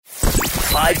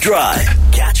5 Drive.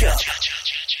 Catch up.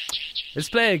 Let's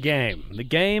play a game. The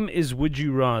game is Would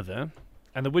You Rather.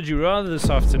 And the Would You Rather this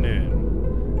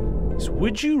afternoon is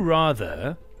would you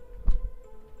rather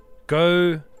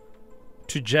go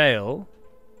to jail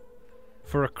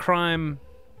for a crime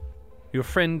your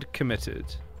friend committed?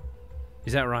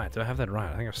 Is that right? Do I have that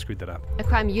right? I think I've screwed that up. A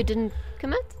crime you didn't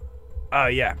commit? Oh,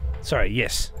 yeah. Sorry,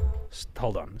 yes.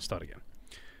 Hold on. Start again.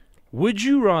 Would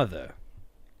you rather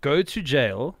go to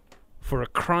jail for a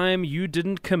crime you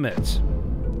didn't commit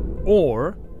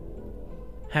or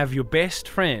have your best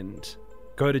friend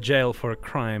go to jail for a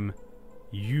crime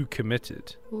you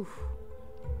committed? Oof.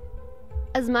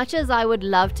 As much as I would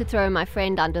love to throw my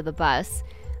friend under the bus,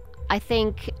 I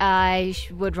think I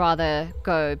would rather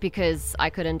go because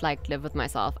I couldn't live with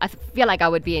myself. I feel like I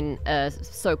would be in a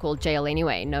so-called jail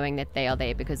anyway, knowing that they are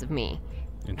there because of me.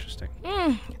 Interesting.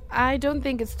 I don't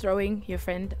think it's throwing your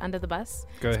friend under the bus.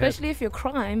 Go ahead. Especially if your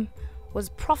crime was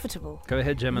profitable. Go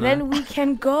ahead, Gemini. Then we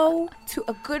can go to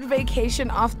a good vacation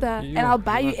after, and I'll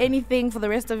buy you anything for the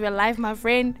rest of your life, my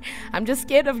friend. I'm just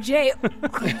scared of jail.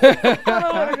 I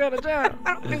don't want to go to jail.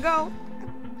 I don't want to go.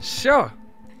 Sure.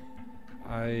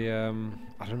 I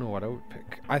don't know what I would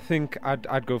pick. I think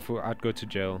I'd go to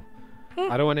jail.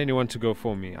 I don't want anyone to go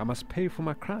for me. I must pay for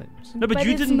my crimes. No, but But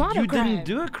you it's didn't. not a You didn't crime.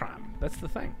 do a crime. That's the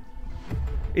thing.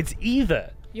 It's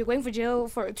either You're going to jail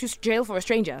for a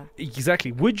stranger.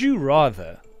 exactly. Would you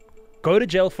rather go to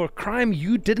jail for a crime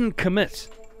you didn't commit,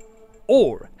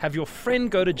 or have your friend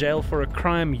go to jail for a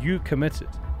crime you committed?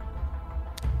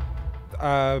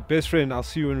 Best friend, I'll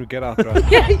see you when we get out, right?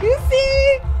 Yeah, you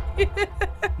see?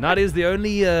 Nadia is the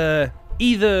only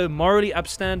either morally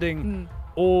upstanding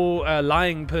or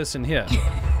lying person here.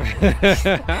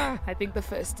 I think the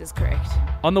first is correct.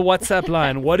 On the WhatsApp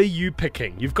line, what are you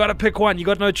picking? You've got to pick one. You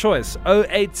got no choice.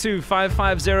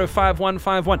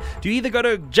 082-550-5151. Do you either go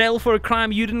to jail for a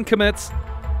crime you didn't commit,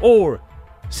 or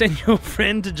send your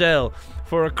friend to jail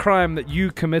for a crime that you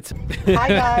committed? Hi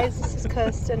guys, this is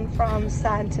Kirsten from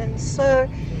Sandton. So,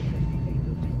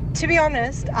 to be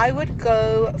honest, I would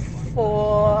go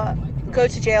to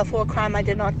jail for a crime I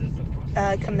did not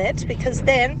commit, because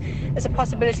then there's a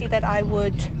possibility that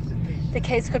the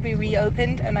case could be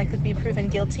reopened and I could be proven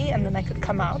guilty and then I could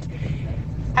come out.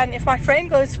 And if my friend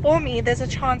goes for me, there's a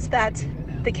chance that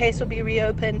the case will be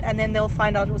reopened and then they'll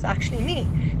find out it was actually me.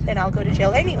 Then I'll go to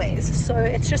jail anyways. So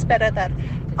it's just better that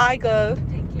I go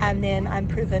and then I'm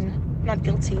proven not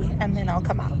guilty and then I'll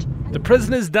come out. The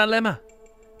prisoner's dilemma.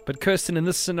 But Kirsten, in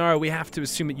this scenario, we have to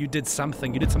assume that you did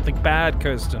something. You did something bad,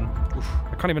 Kirsten.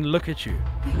 I can't even look at you.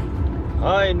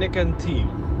 Hi, Nick and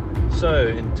team. So,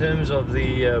 in terms of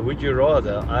the would you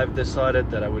rather, I've decided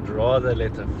that I would rather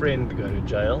let a friend go to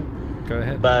jail. Go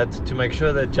ahead. But to make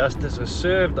sure that justice is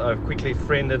served, I've quickly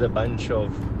friended a bunch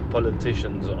of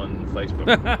politicians on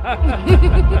Facebook.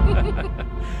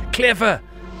 Clever.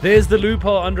 There's the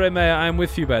loophole, Andre Mayer. I'm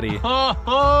with you, buddy.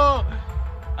 I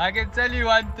can tell you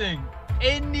one thing.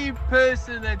 Any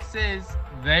person that says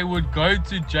they would go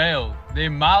to jail, their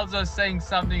mouths are saying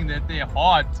something that their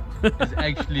heart is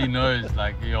actually knows.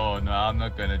 No, I'm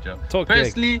not going to jail.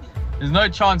 Personally, there's no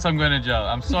chance I'm going to jail.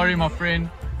 I'm sorry, my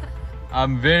friend.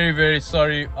 I'm very, very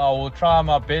sorry. I will try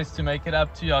my best to make it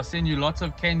up to you. I'll send you lots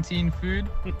of canteen food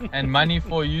and money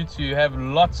for you to have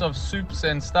lots of soups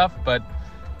and stuff, but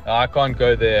I can't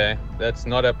go there. That's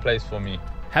not a place for me.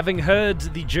 Having heard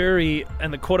the jury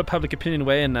and the court of public opinion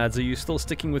weigh in, Nads, are you still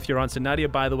sticking with your answer? Nadia,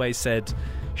 by the way, said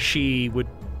she would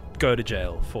go to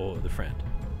jail for the friend.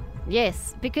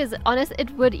 Yes, because honest,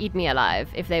 it would eat me alive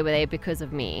if they were there because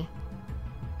of me.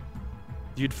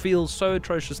 You'd feel so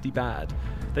atrociously bad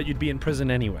that you'd be in prison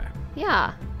anyway.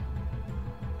 Yeah.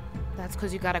 That's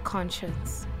because you got a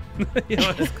conscience. You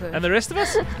know, and the rest of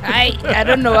us? I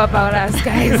don't know about us,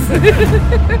 guys.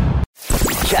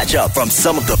 Catch up from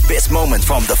some of the best moments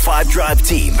from the 5 Drive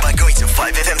team by going to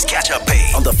 5FM's catch up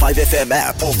page on the 5FM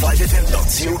app or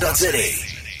 5FM.co.za.